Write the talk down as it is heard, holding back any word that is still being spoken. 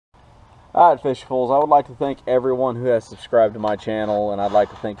Alright, Fishifuls, I would like to thank everyone who has subscribed to my channel, and I'd like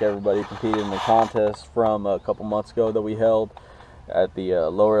to thank everybody who competed in the contest from a couple months ago that we held at the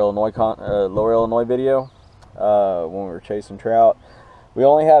Lower Illinois video when we were chasing trout. We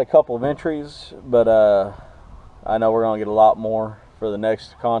only had a couple of entries, but I know we're going to get a lot more for the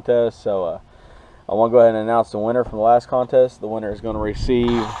next contest, so I want to go ahead and announce the winner from the last contest. The winner is going to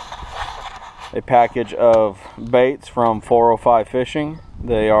receive a package of baits from 405 Fishing.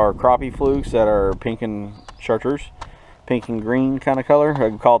 They are crappie flukes that are pink and chartreuse, pink and green kind of color. I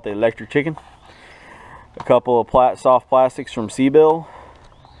can call it the electric chicken. A couple of soft plastics from Seabill,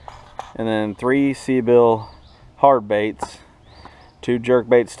 and then 3 Seabill hard baits, 2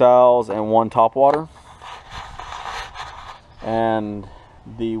 jerkbait styles, and 1 topwater. And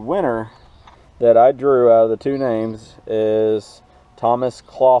the winner that I drew out of the 2 names is Thomas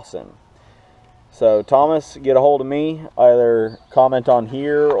Clausen. So Thomas, get a hold of me. Either comment on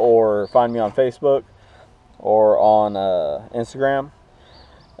here or find me on Facebook or on Instagram.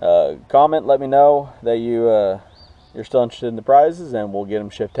 Comment, let me know that you're still interested in the prizes, and we'll get them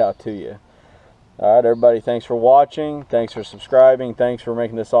shipped out to you. Alright, everybody, thanks for watching. Thanks for subscribing. Thanks for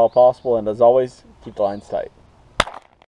making this all possible. And as always, keep the lines tight.